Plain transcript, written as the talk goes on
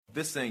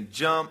This ain't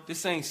Jump.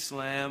 This ain't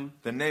Slam.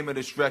 The name of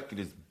this record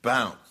is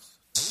Bounce.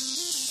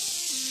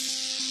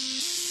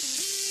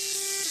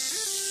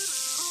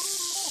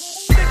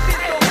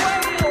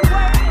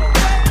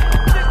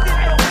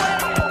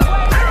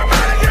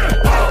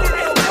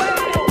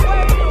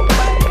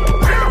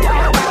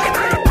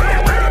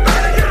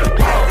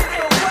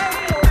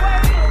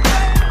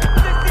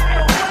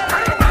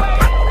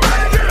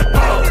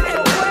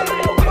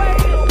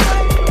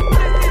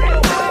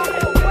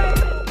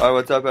 Alright,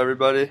 what's up,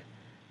 everybody?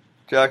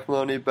 Jack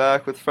Maloney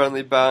back with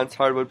Friendly Bounce,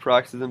 Hardwood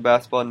Practices and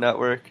Basketball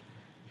Network.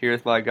 Here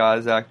with my guy,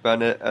 Zach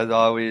Bennett. As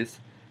always,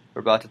 we're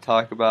about to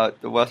talk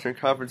about the Western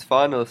Conference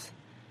Finals.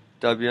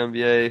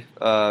 WNBA,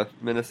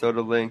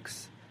 Minnesota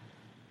Lynx,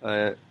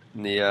 and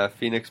the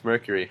Phoenix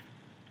Mercury.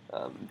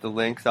 The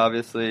Lynx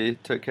obviously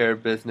took care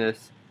of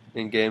business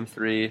in Game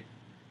 3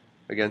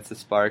 against the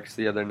Sparks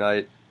the other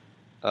night.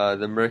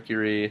 The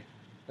Mercury,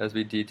 as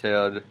we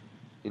detailed,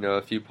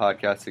 a few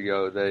podcasts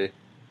ago, they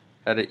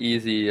had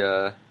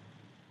a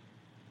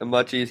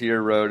much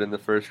easier road in the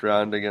first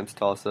round against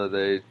Tulsa.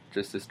 They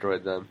just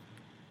destroyed them.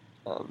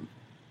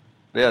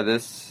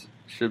 This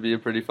should be a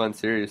pretty fun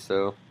series,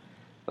 so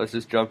let's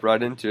just jump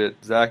right into it.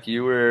 Zach,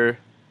 you were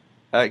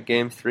at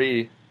Game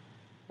 3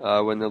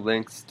 when the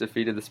Lynx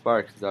defeated the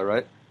Sparks, is that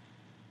right?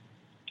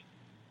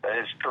 That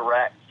is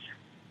correct.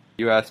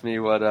 You asked me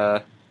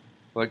what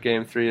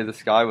Game 3 of the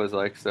Sky was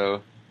like,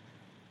 so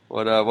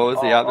what was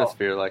the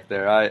atmosphere like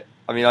there?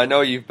 I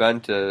know you've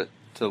been to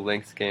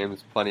Lynx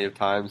games plenty of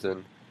times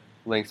and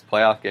Lynx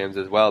playoff games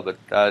as well, but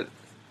that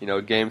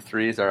Game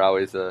 3s are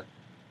always a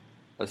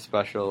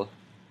special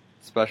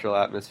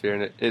atmosphere,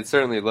 and it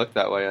certainly looked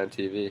that way on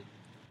TV.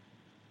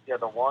 Yeah,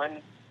 the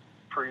one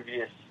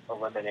previous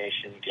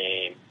elimination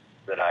game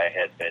that I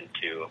had been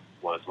to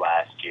was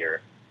last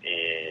year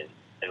in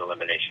an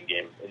elimination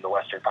game in the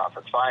Western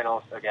Conference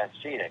Finals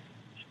against Phoenix.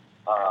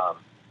 I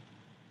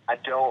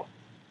don't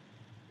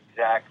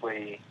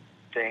exactly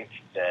think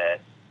that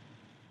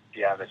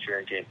the atmosphere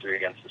in Game 3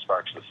 against the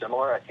Sparks was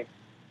similar. I think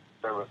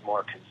there was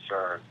more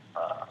concern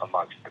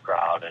amongst the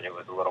crowd, and it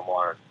was a little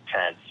more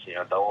tense.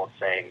 The old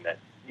saying that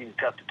you can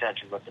cut the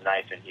tension with a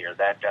knife in here,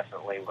 that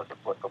definitely was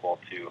applicable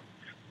to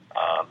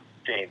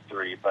Game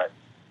 3, but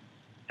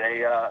they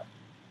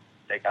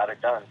got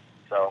it done.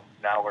 So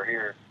now we're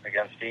here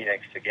against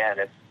Phoenix again.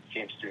 It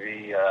seems to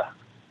be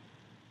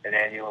an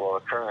annual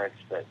occurrence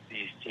that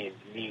these teams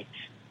meet.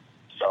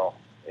 So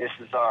this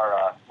is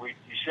our,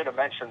 you should have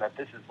mentioned that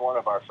this is one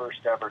of our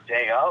first ever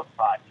day of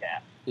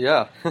podcasts.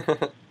 Yeah.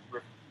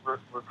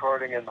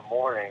 Recording in the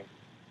morning.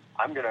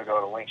 I'm going to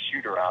go to Lynx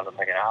shoot around in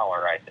like an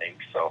hour, I think.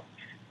 So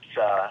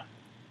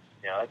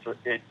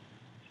it's,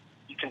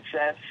 you can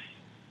sense,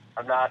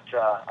 I'm not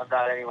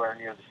anywhere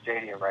near the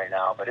stadium right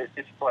now, but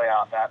it's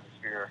playoff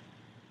atmosphere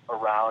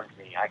around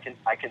me. I can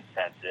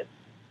sense it.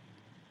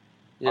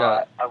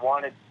 Yeah. I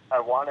want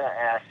to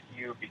ask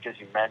you, because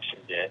you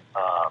mentioned it,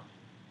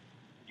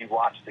 you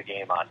watch the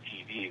game on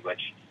TV,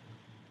 which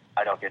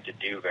I don't get to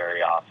do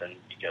very often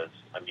because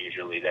I'm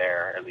usually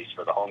there, at least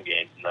for the home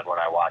games. And then when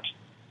I watch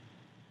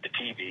the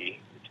TV,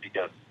 it's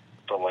because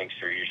the Lynx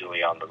are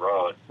usually on the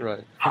road.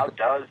 Right. How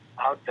does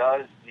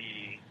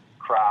the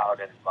crowd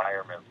and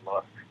environment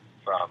look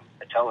from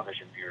a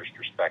television viewer's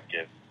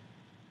perspective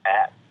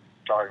at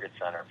Target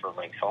Center for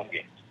Lynx home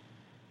games?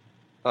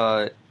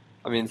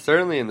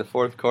 Certainly in the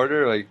fourth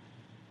quarter,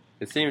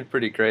 it seemed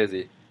pretty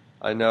crazy.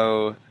 I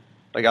know,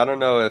 I don't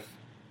know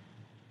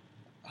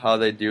how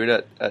they do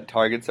it at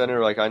Target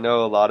Center. I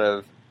know a lot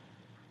of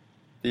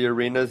the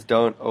arenas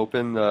don't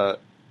open the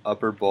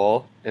upper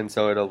bowl, and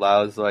so it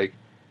allows,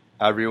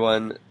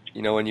 everyone,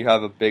 when you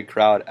have a big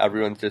crowd,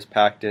 everyone's just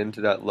packed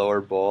into that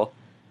lower bowl,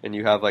 and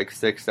you have,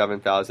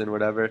 6,000-7,000,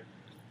 whatever.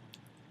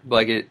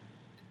 But,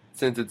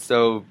 since it's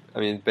so,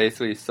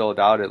 basically sold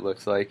out, it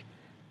looks like,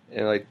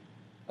 and, I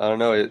don't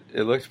know,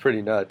 it looks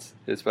pretty nuts,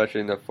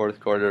 especially in the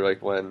fourth quarter,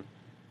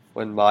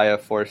 when Maya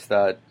forced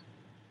that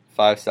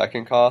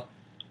 5-second call.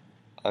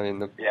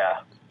 Yeah.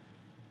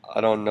 I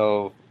don't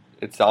know.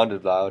 It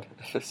sounded loud,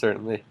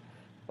 certainly.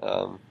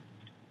 But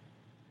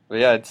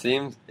yeah, it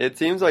seems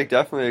like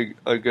definitely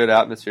a good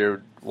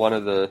atmosphere. One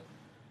of the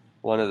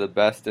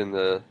best in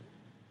the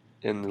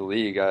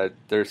league.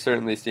 There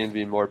certainly seemed to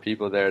be more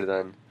people there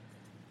than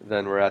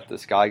were at the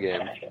Sky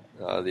game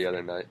the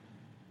other night.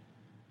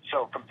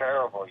 So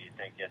comparable, you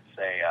think it's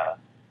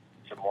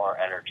a more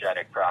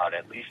energetic crowd,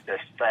 at least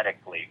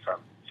aesthetically,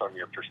 from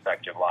your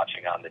perspective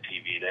watching on the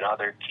TV than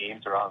other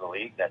teams around the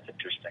league? That's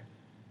interesting.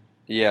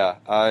 Yeah,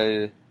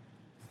 there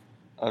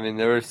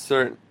were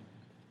certain,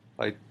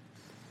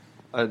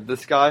 the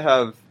Sky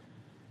have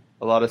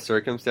a lot of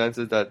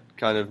circumstances that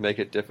kind of make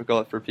it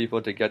difficult for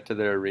people to get to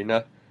their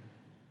arena,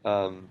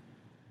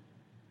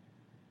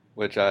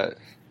 which I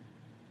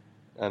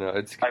don't know.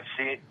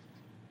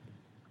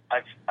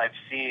 I've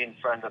seen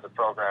friend of the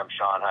program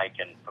Sean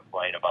Hyken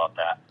complain about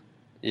that.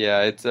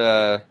 Yeah,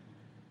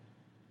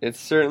 it's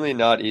certainly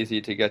not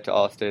easy to get to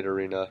Allstate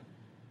Arena.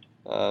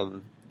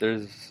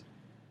 There's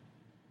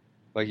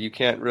you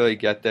can't really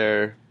get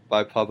there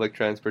by public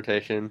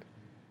transportation.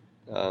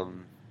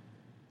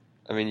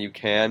 I mean, you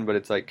can, but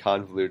it's like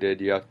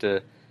convoluted. You have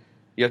to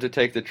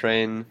take the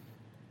train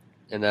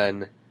and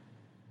then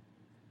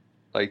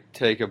like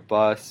take a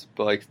bus,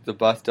 but like the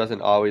bus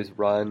doesn't always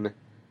run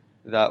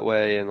that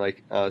way, and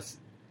like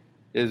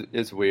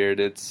is weird.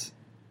 It's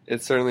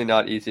certainly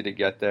not easy to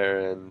get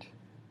there, and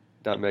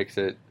that makes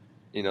it,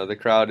 the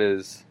crowd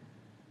is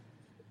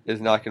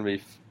not going to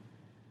be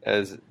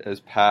as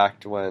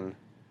packed when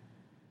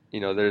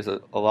there's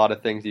a lot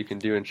of things you can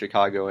do in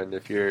Chicago, and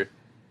if you're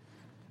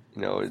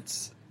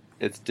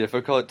it's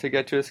difficult to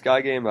get to a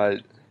Sky game.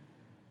 I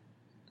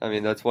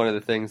mean, that's one of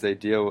the things they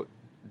deal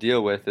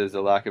with is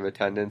a lack of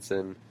attendance,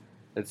 and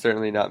it's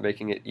certainly not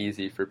making it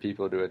easy for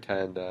people to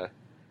attend.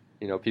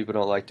 People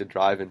don't like to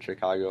drive in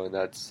Chicago, and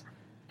that's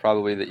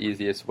probably the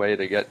easiest way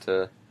to get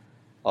to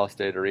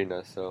Allstate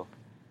Arena. So,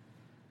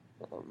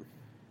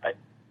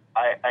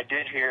 I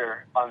did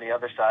hear on the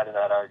other side of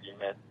that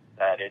argument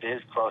that it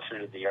is closer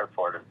to the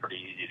airport and pretty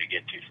easy to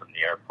get to from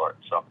the airport.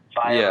 So if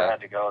I ever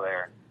had to go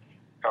there and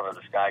cover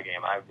the Sky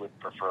game, I would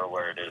prefer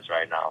where it is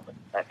right now. But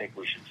I think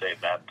we should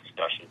save that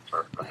discussion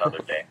for another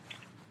day.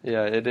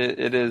 Yeah, it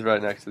is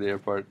right next to the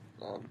airport.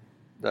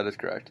 That is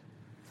correct.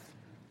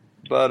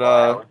 But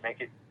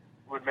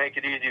would make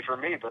it easy for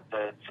me, but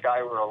the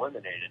Sky were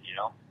eliminated,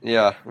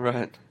 Yeah,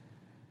 right.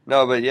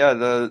 No, but yeah,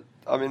 the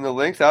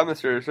Lynx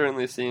atmosphere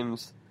certainly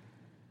seems,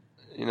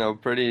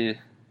 pretty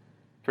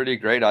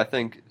great. I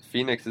think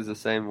Phoenix is the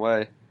same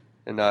way,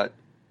 in that,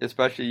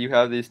 especially you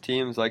have these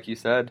teams, like you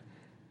said,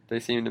 they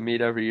seem to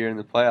meet every year in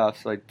the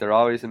playoffs. Like, they're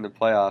always in the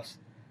playoffs,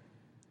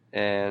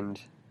 and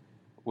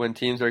when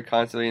teams are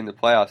constantly in the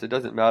playoffs, it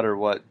doesn't matter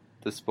what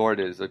the sport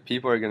is. Like,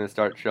 people are going to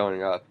start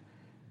showing up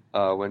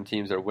when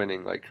teams are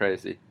winning like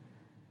crazy,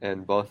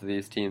 and both of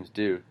these teams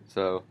do.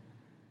 So,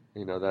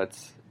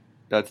 that's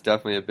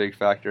definitely a big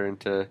factor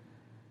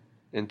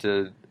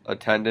into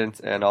attendance,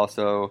 and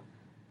also,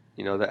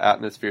 the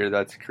atmosphere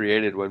that's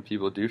created when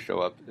people do show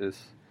up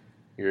is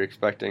you're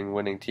expecting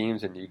winning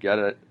teams, and you get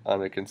it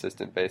on a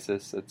consistent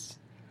basis. It's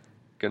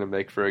going to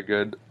make for a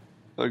good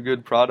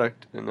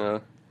product and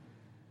a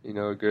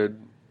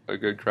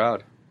good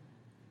crowd.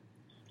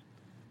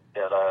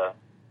 Yeah,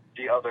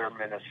 the other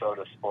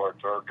Minnesota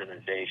sports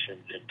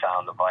organizations in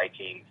town, the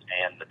Vikings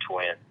and the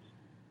Twins,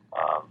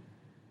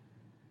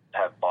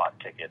 have bought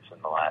tickets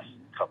in the last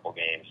couple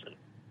games and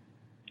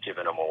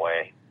given them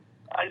away.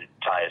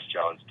 Tyus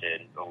Jones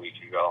did a week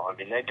ago. I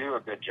mean, they do a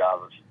good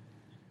job of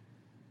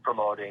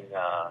promoting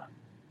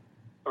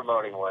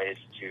ways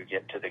to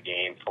get to the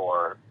game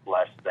for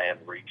less than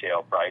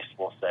retail price,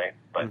 we'll say.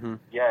 But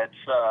yeah,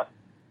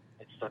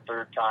 it's the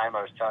third time.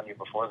 I was telling you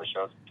before the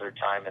show, it's the third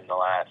time in the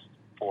last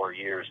 4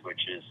 years,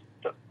 which is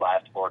the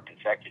last 4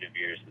 consecutive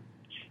years that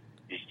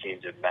these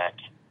teams have met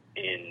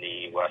in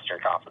the Western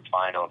Conference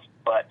Finals.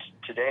 But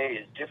today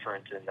is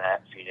different in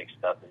that Phoenix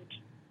doesn't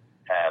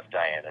have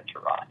Diana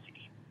Taurasi.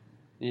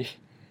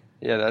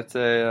 Yeah, that's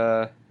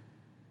a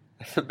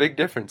big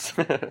difference.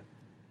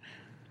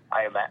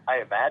 I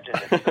imagine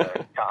it's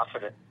a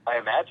confident. I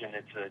imagine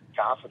it's a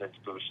confidence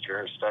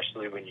booster,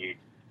 especially when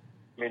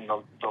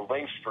the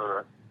Lynx,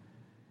 for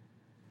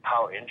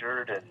how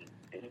injured and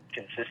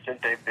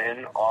inconsistent they've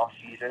been all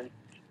season,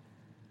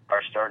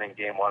 are starting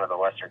game 1 of the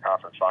Western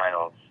Conference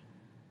Finals.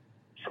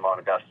 Simone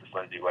Augustus,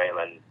 Lindsay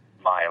Whalen,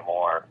 Maya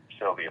Moore,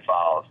 Sylvia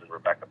Fowles, and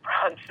Rebecca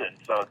Bronson.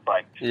 So it's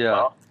like,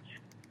 well,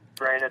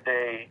 granted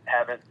they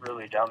haven't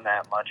really done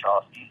that much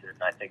all season.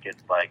 I think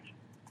it's like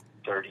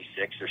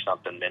 36 or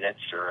something minutes,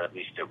 or at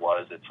least it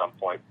was at some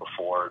point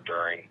before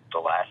during the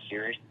last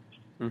series.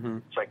 Mm-hmm.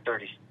 It's like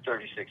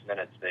 36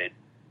 minutes they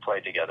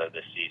played together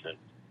this season.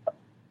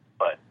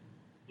 But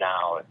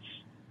now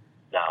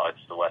it's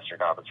the Western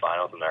Conference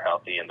Finals, and they're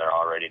healthy and they're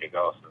all ready to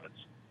go. So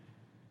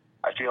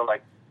I feel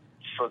like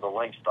for the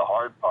Lynx, the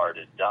hard part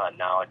is done.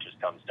 Now it just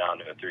comes down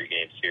to a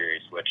 3-game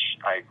series, which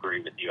I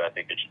agree with you. I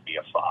think it should be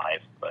a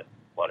 5, but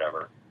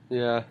whatever.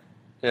 Yeah,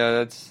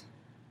 that's.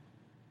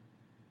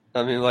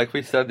 I mean, like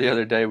we said the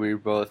other day, we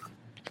both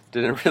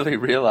didn't really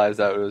realize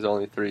that it was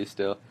only 3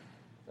 still.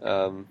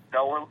 No,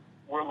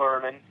 we're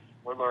learning.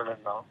 We're learning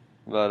though.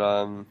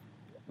 But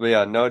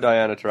yeah, no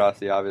Diana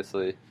Taurasi,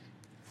 obviously.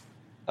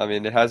 I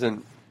mean, it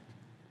hasn't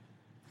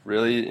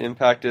really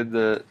impacted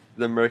the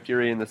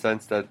Mercury in the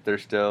sense that they're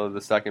still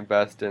the second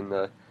best in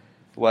the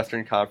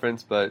Western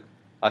Conference, but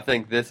I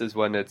think this is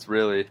when it's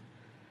really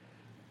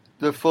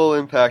the full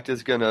impact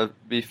is going to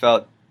be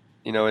felt,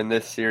 in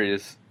this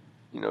series.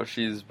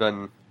 She's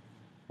been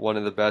one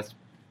of the best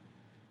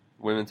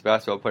women's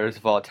basketball players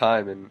of all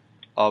time, and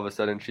all of a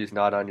sudden she's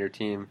not on your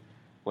team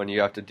when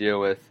you have to deal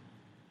with,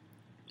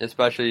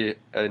 especially,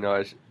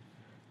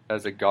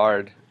 as a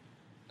guard,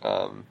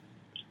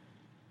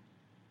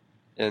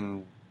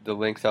 and the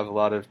Lynx have a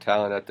lot of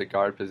talent at the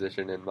guard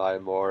position in Maya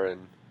Moore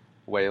and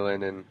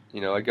Whalen, and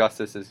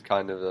Augustus is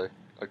kind of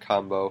a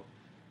combo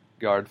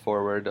guard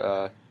forward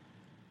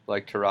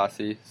like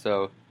Taurasi.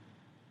 So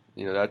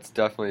that's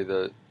definitely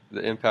the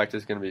impact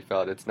is going to be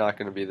felt. It's not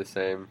going to be the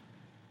same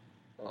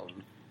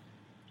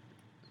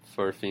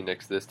for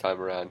Phoenix this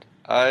time around.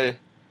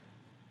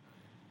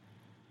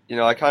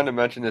 I kind of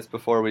mentioned this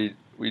before we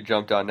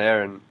jumped on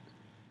air, and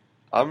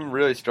I'm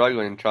really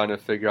struggling trying to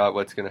figure out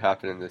what's going to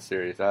happen in this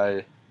series.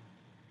 I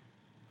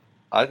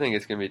think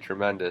it's going to be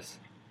tremendous.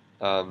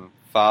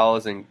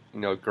 Fouls and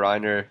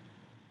Griner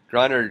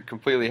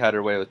completely had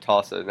her way with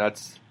Tulsa, and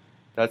that's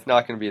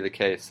not going to be the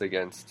case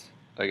against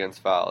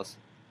Fouls.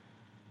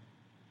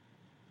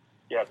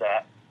 Yeah,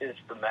 that is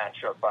the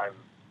matchup I'm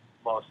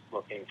most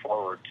looking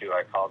forward to.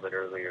 I called it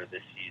earlier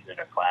this season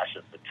a clash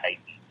of the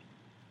Titans.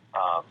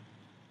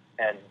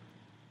 And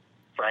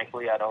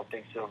frankly, I don't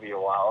think Sylvia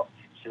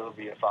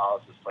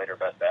Fowles has played her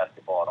best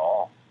basketball at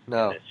all in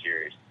this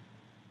series.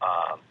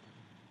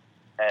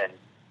 And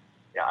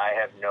yeah, I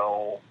have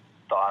no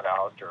thought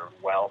out or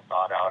well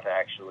thought out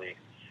actually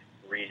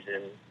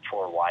reason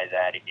for why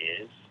that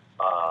is.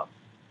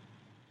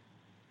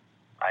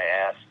 I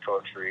asked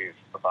Coach Reeve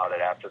about it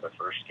after the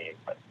first game,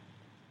 but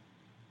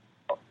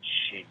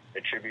she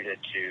attributed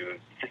to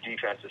the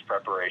defense's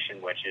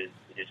preparation, which is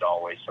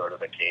always sort of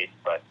the case.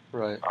 But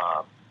right.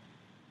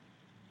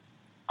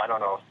 I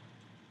don't know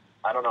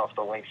if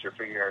the Lynx are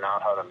figuring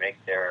out how to make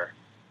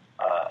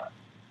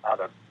how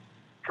to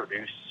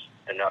produce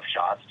enough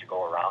shots to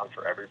go around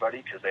for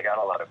everybody, because they got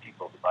a lot of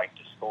people who like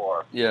to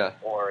score. Yeah.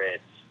 Or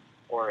it's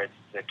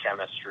the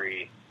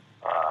chemistry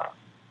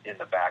in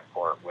the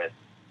backcourt with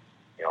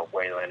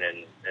Waylon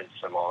and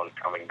Simone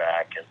coming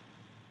back and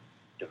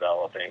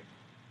developing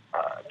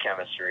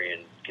chemistry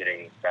and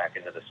getting back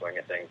into the swing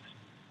of things.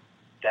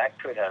 That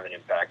could have an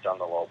impact on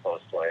the low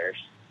post players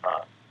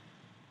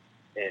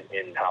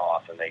in how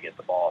often they get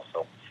the ball.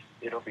 So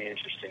it'll be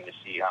interesting to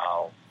see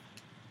how,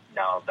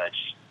 now that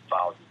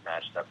Fowles is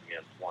matched up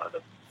against one of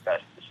the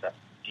best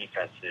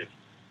defensive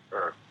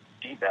or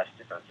the best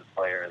defensive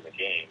player in the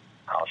game,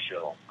 how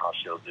she'll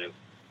do.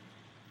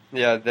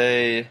 Yeah,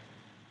 they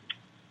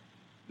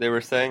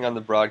were saying on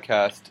the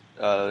broadcast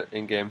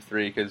in Game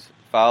 3, because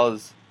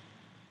Fowles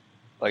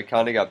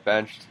kind of got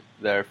benched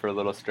there for a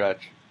little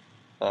stretch,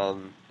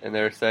 and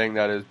they were saying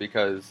that is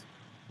because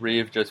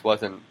Reeve just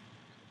wasn't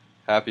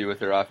happy with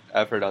her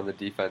effort on the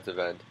defensive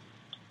end.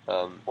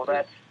 Well,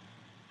 that's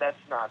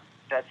not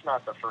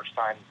the first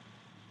time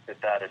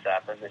that has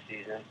happened this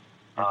season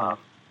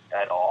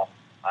at all.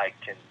 I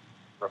can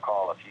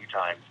recall a few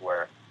times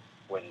when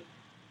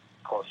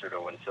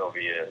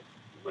Sylvia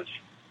was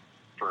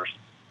first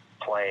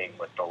playing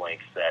with the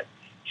Lynx, that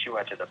she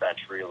went to the bench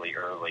really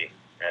early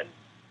and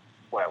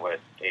went with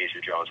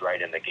Asia Jones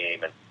right in the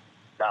game, and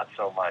not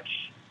so much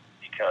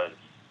because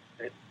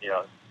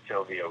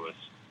Sylvia was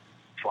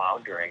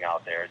floundering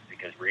out there. It's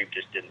because Reeve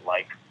just didn't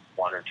like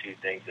one or two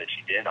things that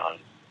she did on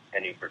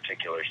any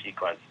particular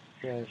sequence.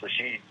 Right. So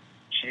she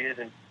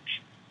isn't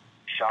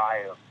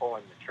shy of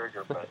pulling the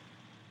trigger, but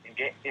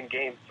in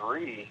game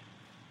 3,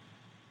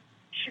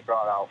 she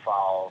brought out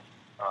Fowles.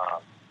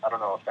 I don't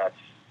know if that's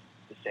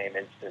the same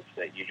instance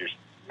that you just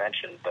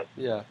mentioned, but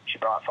yeah, she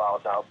brought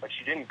Fowles out, but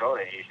she didn't go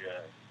to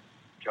Asia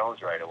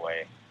Jones right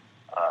away.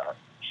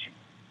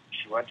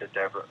 She went to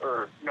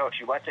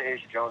she went to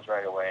Asia Jones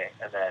right away,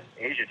 and then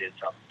Asia did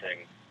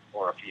something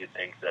or a few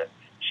things that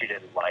she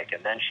didn't like,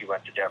 and then she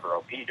went to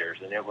Devereaux Peters,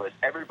 and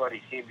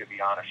everybody seemed to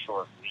be on a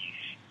short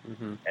leash,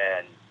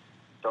 and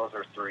those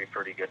are 3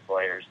 pretty good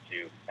players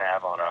to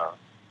have on a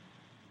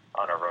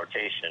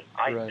rotation,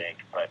 I think,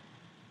 but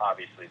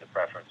obviously the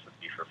preference would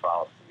be for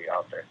Fowles to be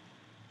out there.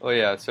 Oh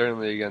yeah,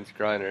 certainly against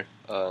Griner.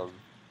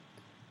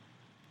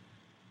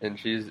 And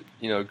she's,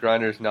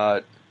 Griner's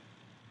not,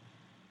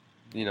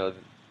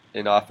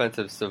 an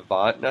offensive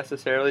savant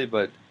necessarily,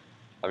 but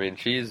I mean,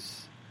 she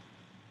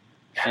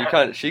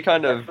kind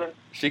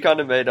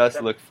of made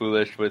us look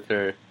foolish with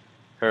her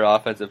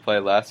offensive play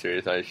last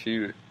series.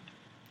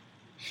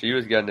 She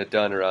was getting it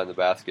done around the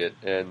basket,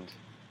 and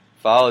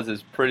Fowles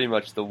is pretty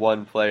much the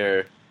one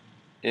player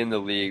in the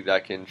league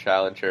that can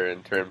challenge her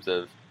in terms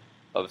of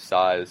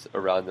size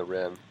around the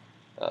rim.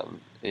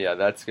 Yeah,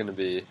 that's going to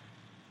be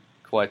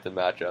quite the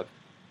matchup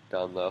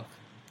down low.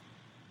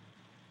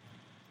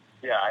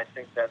 Yeah, I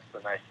think that's the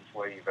nicest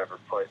way you've ever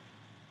put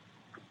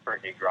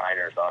Brittany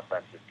Griner's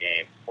offensive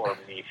game, or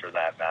me for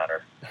that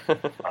matter.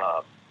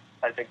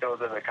 I think those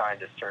are the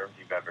kindest terms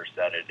you've ever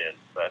said it in.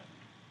 But,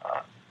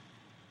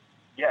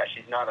 yeah,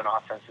 she's not an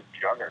offensive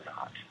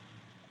juggernaut.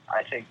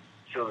 I think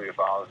Sylvia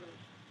Fowles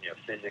is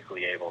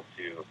physically able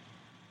to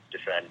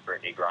defend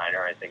Brittany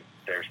Griner. I think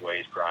there's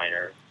ways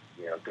Griner,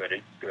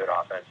 good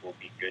offense will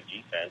beat good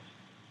defense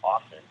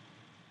often.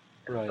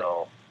 Right.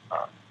 So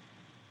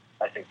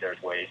I think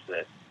there's ways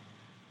that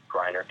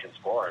Griner can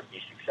score and be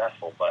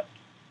successful. But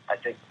I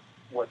think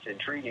what's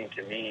intriguing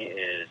to me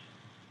is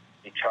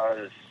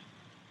because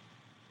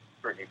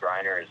Brittany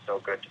Griner is so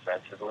good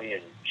defensively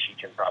and she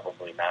can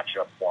probably match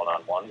up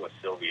one-on-one with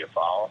Sylvia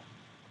Fowles,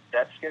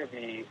 that's going to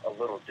be a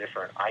little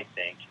different, I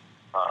think,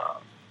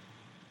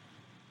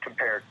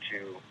 compared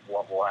to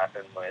what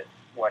happened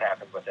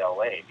with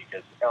LA,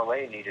 because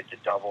LA needed to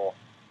double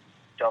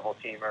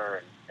team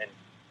her and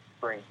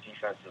bring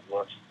defensive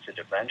looks to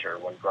defend her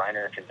when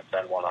Griner can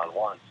defend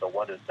one-on-one. So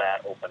what does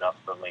that open up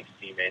for Lynx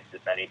teammates,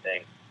 if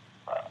anything?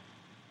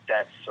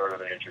 that's sort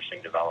of an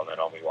interesting development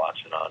I'll be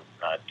watching on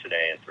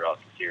today and throughout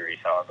the series,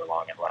 however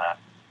long it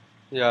lasts.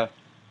 Yeah,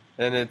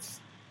 and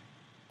it's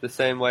the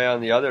same way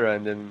on the other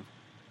end. And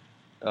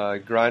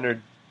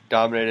Griner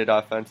dominated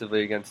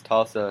offensively against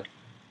Tulsa.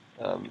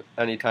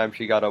 Anytime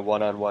she got a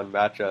one-on-one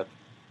matchup,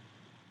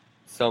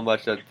 so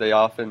much that they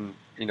often,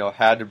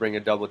 had to bring a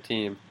double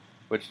team,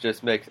 which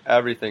just makes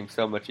everything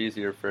so much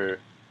easier for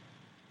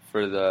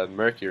the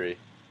Mercury.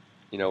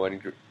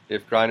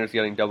 If Griner's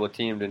getting double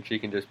teamed and she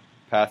can just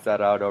pass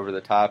that out over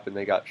the top, and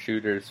they got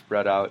shooters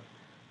spread out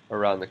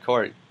around the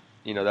court,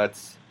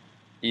 that's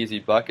easy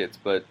buckets.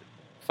 But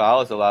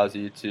fouls allows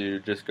you to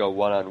just go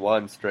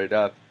one-on-one straight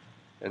up,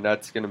 and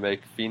that's going to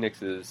make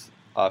Phoenix's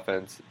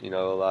offense, a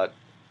lot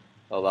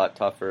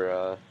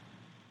tougher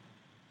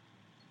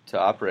to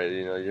operate.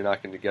 You're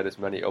not going to get as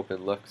many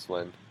open looks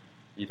when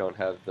you don't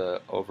have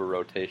the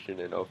over-rotation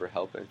and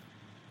over-helping.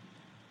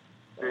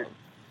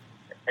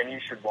 And you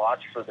should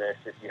watch for this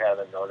if you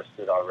haven't noticed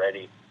it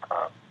already.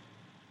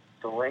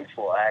 The Lynx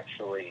will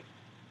actually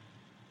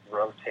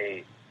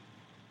rotate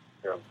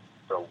the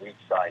weak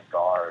side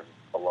guard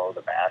below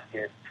the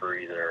basket for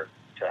either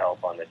to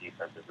help on the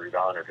defensive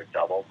rebound or to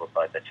double. But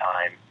by the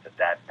time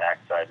that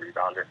backside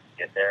rebounder can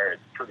get there,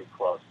 it's pretty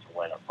close to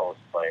when a post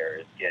player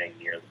is getting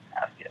near the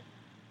basket.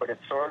 But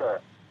it's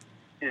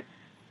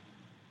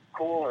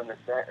cool in the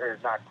sense, or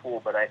not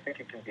cool, but I think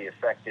it can be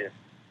effective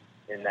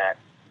in that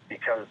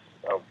because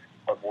of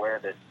where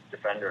this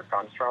defender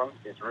comes from,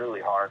 it's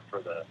really hard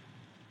for the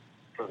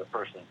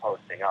person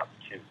posting up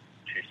to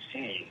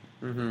see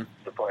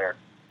the player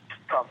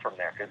come from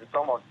there, because it's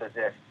almost as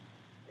if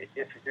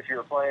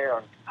you're a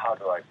player, how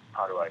do I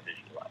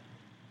visualize?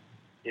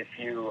 If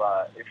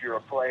you're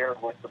a player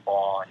with the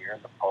ball and you're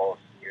in the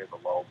post and you're the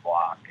low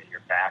block and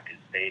your back is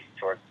faced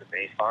towards the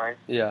baseline,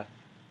 the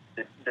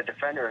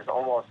defender is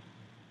almost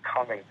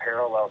coming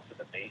parallel to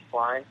the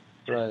baseline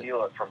to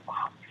steal it from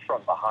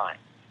behind.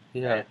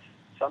 Yeah.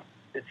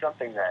 It's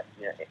something that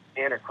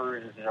Anna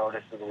Cruz is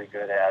noticeably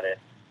good at it,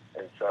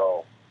 and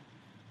so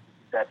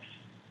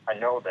I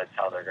know that's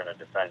how they're going to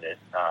defend it.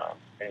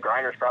 And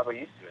Griner's probably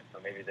used to it, so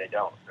maybe they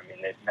don't. I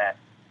mean, they've met;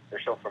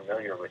 they're so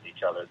familiar with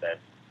each other that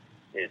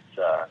it's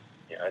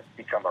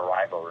become a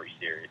rivalry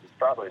series. It's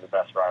probably the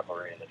best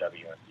rivalry in the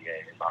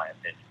WNBA, in my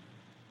opinion.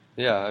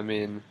 Yeah, I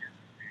mean,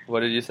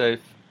 what did you say?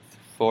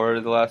 4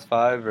 of the last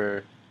 5,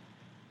 or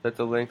that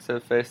the Lynx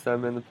have faced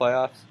them in the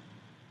playoffs?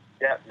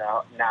 Yeah,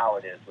 now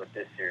it is with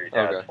this series.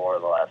 That's 4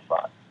 of the last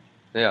 5.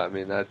 Yeah, I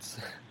mean that's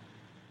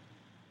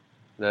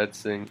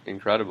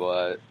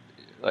incredible.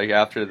 Like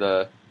after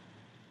the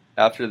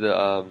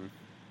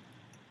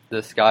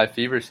Sky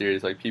Fever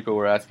series, like people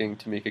were asking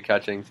Tamika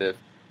Catchings if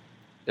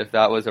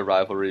that was a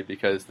rivalry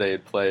because they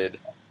had played,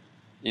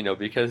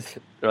 because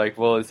they're like,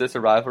 well, is this a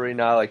rivalry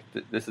now? Like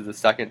this is the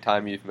second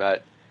time you've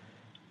met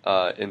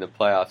in the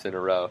playoffs in a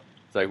row.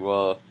 It's like,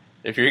 well,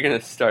 if you're going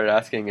to start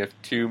asking if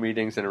 2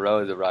 meetings in a row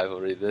is a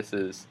rivalry, this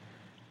is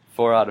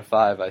 4 out of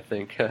 5. I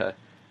think that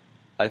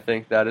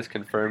is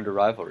confirmed a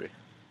rivalry.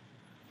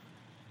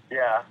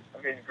 Yeah,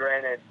 I mean,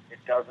 granted,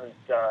 it doesn't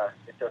have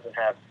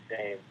the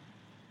same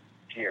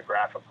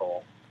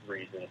geographical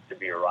reasons to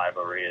be a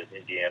rivalry as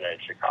Indiana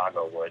and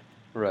Chicago would.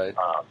 Right.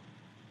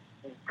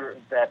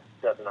 That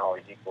doesn't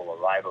always equal a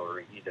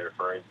rivalry either.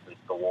 For instance,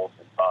 the Wolves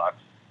and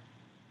Bucks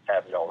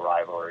have no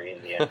rivalry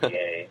in the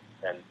NBA,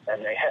 and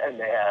they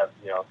have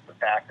the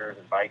Packers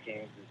and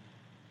Vikings.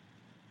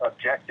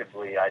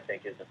 Objectively, I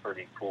think is a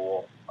pretty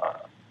cool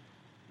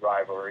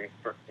rivalry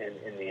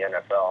in the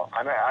NFL.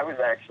 I was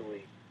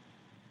actually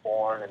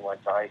born and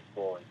went to high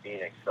school in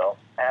Phoenix, so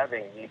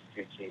having these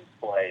two teams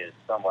play is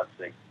somewhat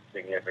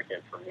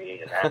significant for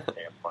me in that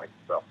standpoint.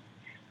 So,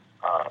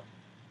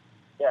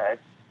 yeah,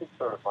 it's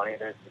sort of funny.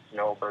 There's the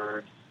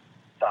snowbirds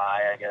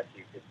tie, I guess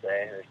you could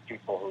say. There's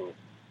people who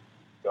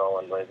go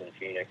and live in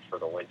Phoenix for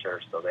the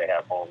winter, so they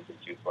have homes in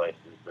 2 places.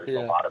 There's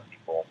a lot of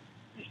people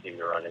you seem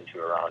to run into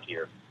around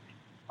here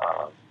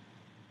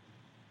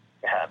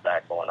have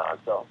that going on.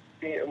 So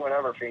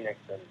whenever Phoenix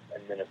and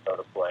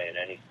Minnesota play in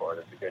any sport,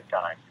 it's a good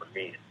time for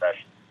me,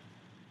 especially.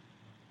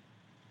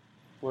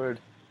 Word.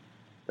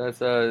 That's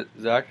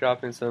Zach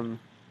dropping some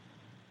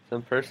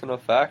personal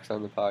facts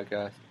on the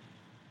podcast.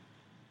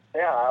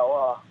 Yeah,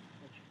 I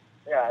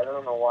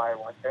don't know why I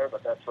went there,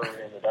 but that's where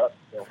we ended up.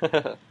 So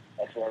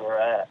that's where we're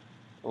at.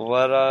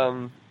 What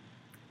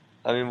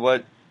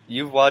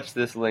you've watched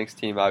this Lynx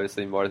team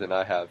obviously more than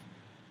I have.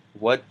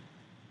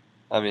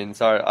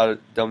 Sorry, I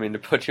don't mean to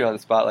put you on the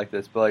spot like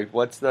this, but like,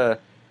 what's the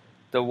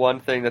one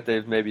thing that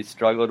they've maybe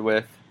struggled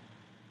with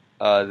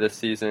this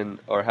season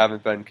or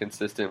haven't been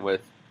consistent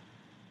with,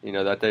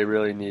 that they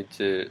really need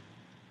to,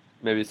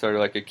 maybe sort of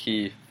like a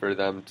key for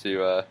them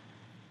to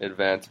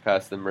advance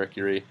past the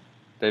Mercury?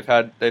 They've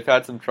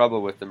had some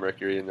trouble with the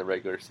Mercury in the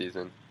regular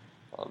season.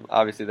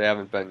 Obviously, they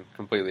haven't been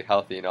completely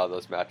healthy in all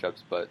those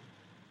matchups, but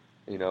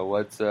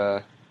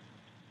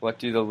what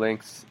do the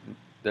Lynx,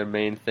 their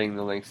main thing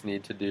the Lynx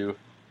need to do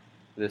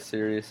this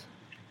series?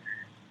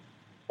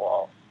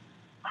 Well,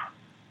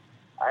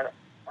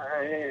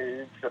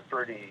 it's a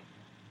pretty.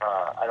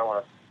 I don't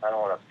want to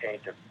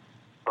paint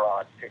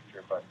broad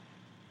picture, but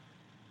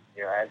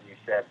as you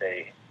said,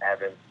 they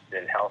haven't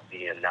been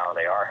healthy, and now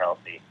they are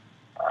healthy.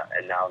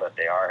 And now that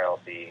they are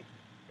healthy,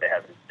 they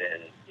haven't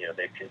been.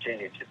 They've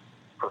continued to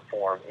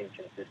perform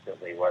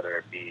inconsistently, whether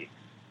it be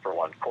for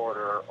one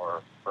quarter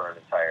or for an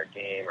entire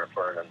game or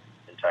for an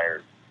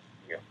entire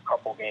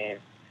couple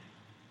games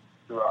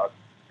throughout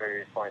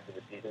various points of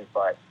the season.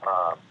 But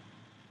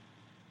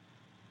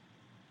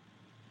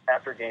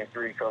after Game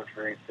 3, Coach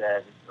Reeve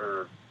said,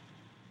 or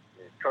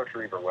Coach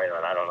Reeve or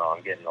Whalen, I don't know,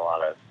 I'm getting a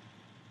lot of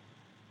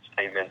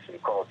statements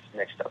and quotes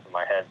mixed up in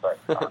my head, but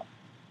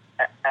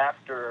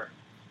after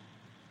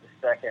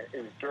it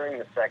was during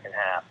the second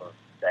half of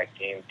that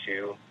Game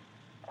 2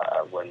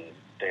 when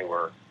they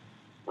were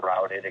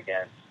routed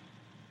against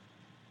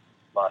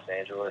Los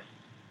Angeles.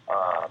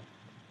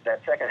 That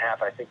second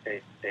half, I think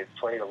they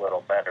played a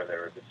little better.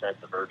 There was a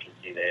sense of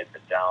urgency. They had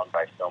been down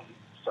by so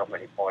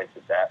many points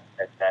at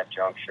that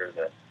juncture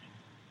that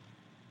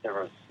there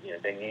was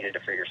they needed to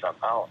figure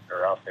something out,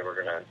 or else they were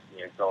going to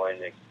go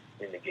into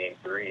Game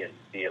 3 and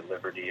be at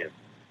liberty of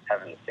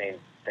having the same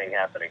thing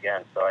happen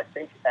again. So I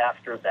think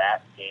after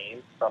that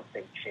game,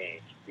 something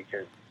changed,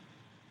 because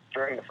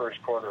during the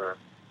first quarter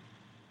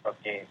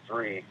of Game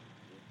 3,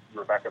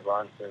 Rebecca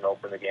Brunson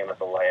opened the game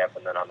with a layup,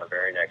 and then on the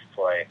very next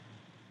play,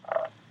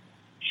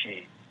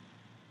 she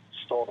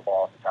stole the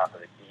ball at the top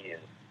of the key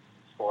and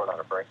scored on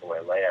a breakaway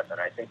layup.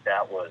 And I think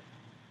that was,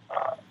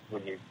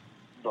 when you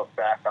look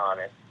back on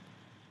it,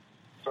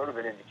 sort of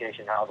an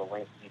indication how the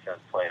Lynx defense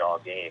played all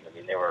game. I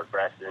mean, they were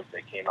aggressive.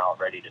 They came out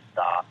ready to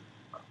stop.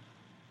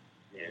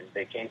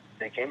 They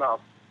came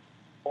out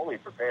fully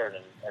prepared,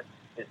 and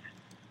it's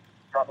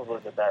probably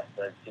the best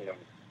I've seen them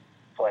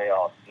play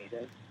all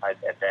season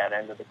at that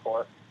end of the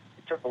court.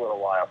 It took a little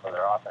while for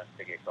their offense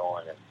to get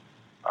going, and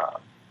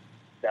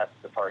that's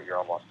the part you're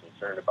almost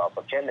concerned about.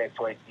 But can they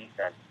play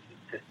defense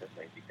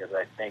consistently? Because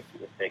I think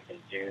if they can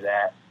do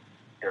that,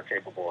 they're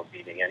capable of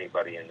beating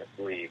anybody in this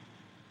league.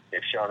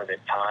 They've shown it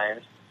at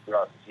times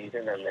throughout the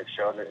season, and they've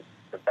shown it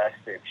the best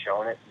they've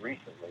shown it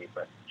recently.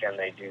 But can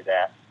they do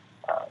that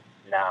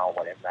now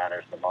when it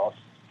matters the most?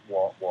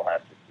 We'll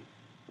have to see.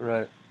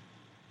 Right.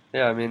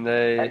 Yeah, I mean,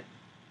 they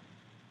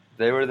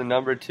were the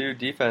number 2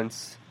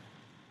 defense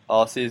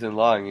all season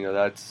long.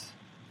 That's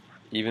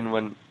even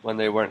when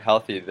they weren't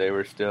healthy, they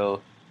were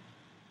still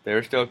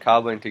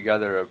cobbling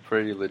together a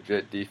pretty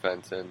legit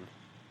defense. And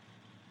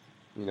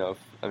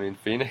I mean,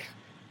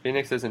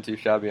 Phoenix isn't too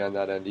shabby on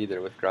that end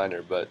either with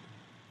Griner, but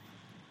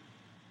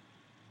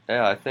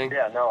yeah, I think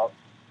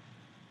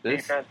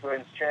defense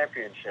wins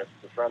championships.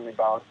 The Friendly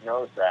Bounce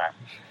knows that.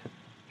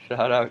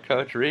 Shout out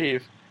Coach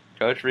Reeve.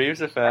 Coach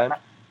Reeve's a fan.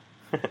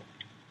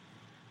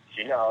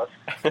 She knows.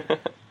 She'll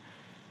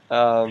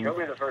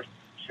be the first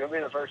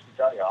to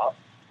tell you.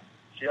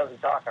 She doesn't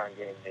talk on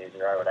game days,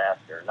 or I would ask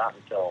her. Not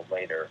until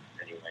later,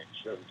 anyway.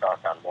 She doesn't talk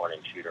on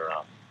morning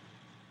shoot-around.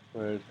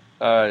 Word.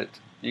 All right.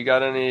 You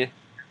got any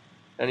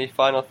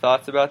final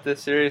thoughts about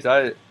this series?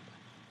 I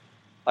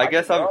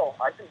can go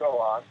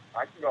on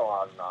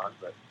and on,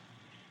 but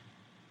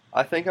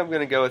I think I'm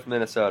going to go with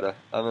Minnesota.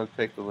 I'm going to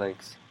pick the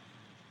Lynx.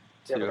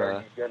 Yeah, but are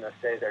you going to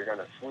say they're going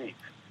to sweep?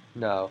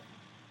 No.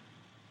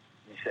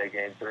 You say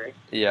Game 3?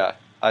 Yeah,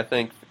 I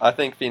think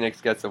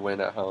Phoenix gets a win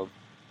at home.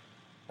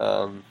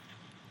 But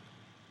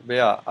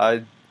yeah,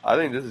 I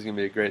think this is going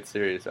to be a great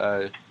series. These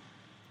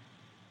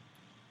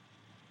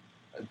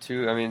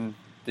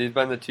have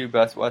been the 2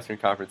 best Western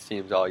Conference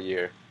teams all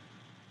year.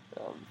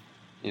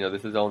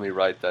 This is only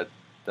right that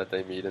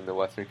they meet in the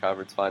Western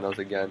Conference Finals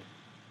again.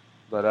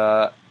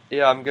 But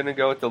yeah, I'm going to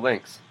go with the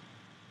Lynx.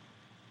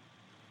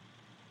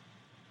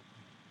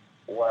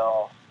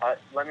 Well,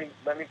 let me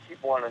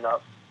keep one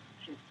up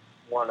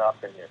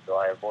in here, so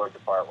I avoid the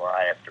part where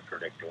I have to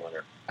predict a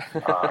winner.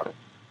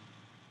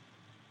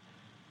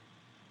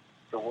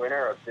 The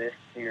winner of this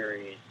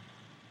series,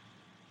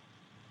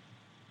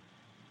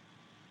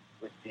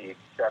 with the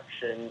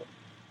exception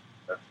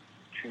of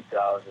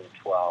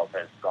 2012,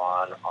 has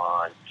gone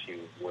on to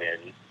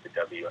win the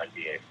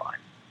WNBA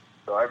Finals.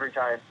 So every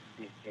time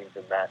these teams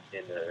have met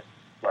in the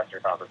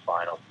Western Conference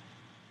Finals,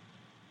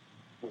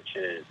 which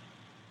is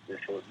this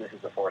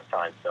is the 4th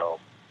time. So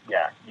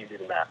yeah, you do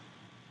the math.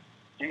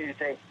 Do you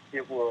think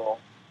it will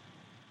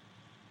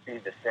be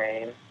the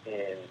same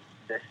in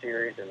this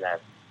series, and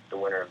that the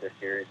winner of this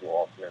series will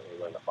ultimately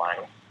win the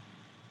final?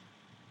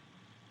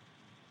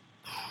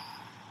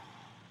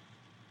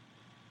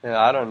 Yeah,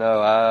 I don't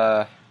know.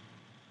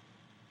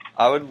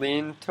 I would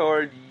lean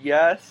toward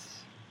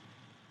yes,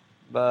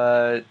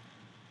 but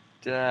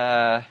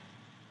I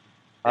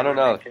don't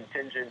know.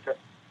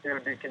 It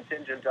would be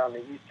contingent on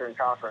the Eastern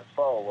Conference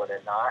foe, would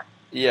it not?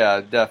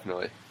 Yeah,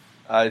 definitely.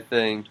 I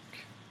think.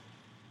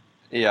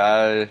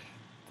 Yeah,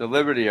 the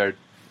Liberty are.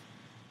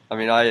 I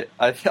mean, I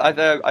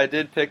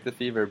did pick the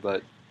Fever,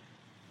 but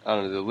I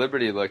don't know. The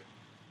Liberty looked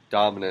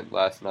dominant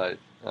last night.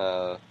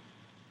 I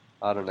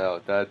don't know.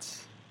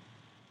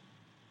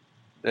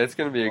 It's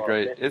gonna be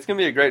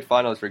a great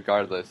finals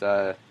regardless.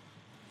 I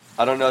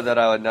don't know that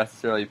I would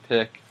necessarily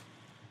pick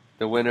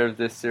the winner of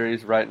this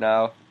series right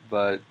now,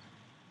 but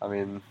I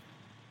mean,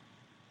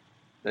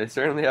 they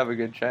certainly have a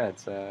good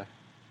chance.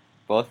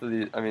 Both of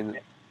these, I mean,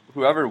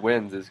 whoever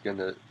wins is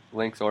gonna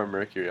Lynx or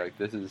Mercury. Like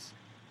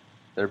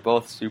they're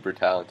both super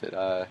talented.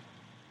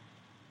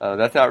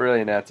 That's not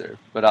really an answer,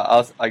 but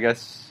I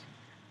guess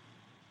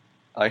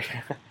I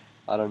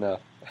don't know.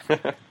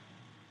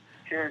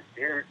 Here's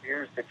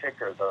the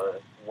kicker: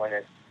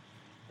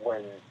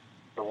 when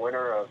the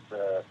winner of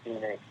the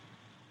Phoenix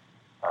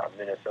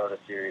Minnesota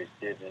series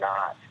did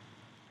not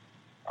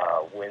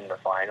win the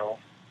finals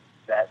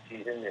that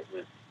season, it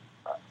was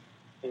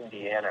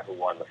Indiana who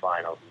won the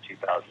finals in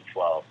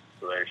 2012.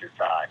 So there's your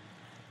tie.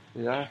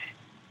 Yeah,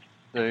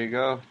 there you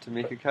go,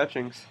 Tamika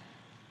Catchings.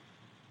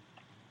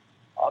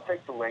 I'll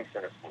take the Lynx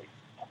in a sweep.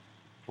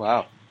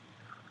 Wow,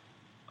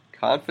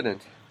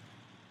 confident.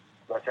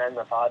 Let's end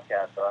the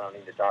podcast so I don't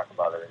need to talk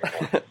about it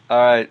anymore. All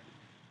right,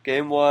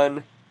 Game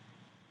 1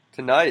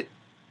 tonight.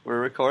 We're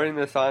recording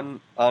this on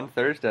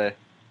Thursday.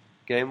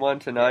 Game 1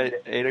 tonight,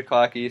 8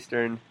 o'clock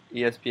Eastern,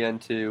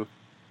 ESPN 2,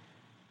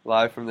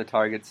 live from the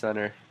Target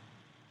Center.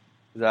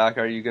 Zach,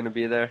 are you going to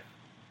be there?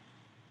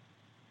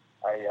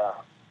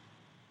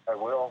 I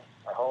will.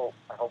 I hope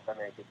I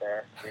make it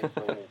there.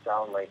 Safely and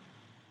soundly.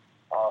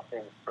 All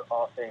things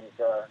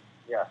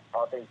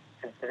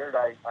considered,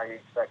 I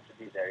expect to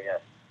be there.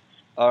 Yes.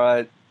 All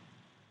right,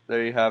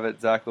 there you have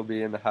it. Zach will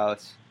be in the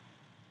house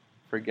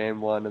for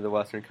Game 1 of the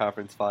Western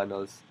Conference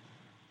Finals.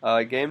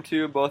 Game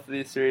 2, both of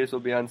these series will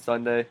be on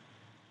Sunday.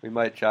 We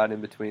might chat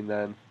in between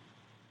then.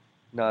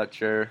 Not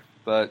sure,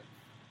 but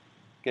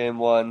Game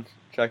 1,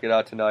 check it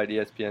out tonight,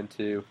 ESPN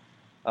 2.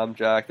 I'm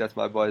Jack, that's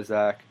my boy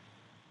Zach.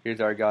 Here's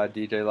our guy,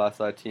 DJ Los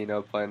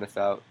Latino, playing us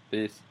out.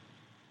 Peace.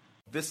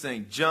 This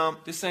ain't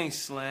jump. This ain't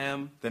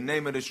slam. The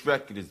name of this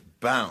record is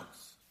bounce.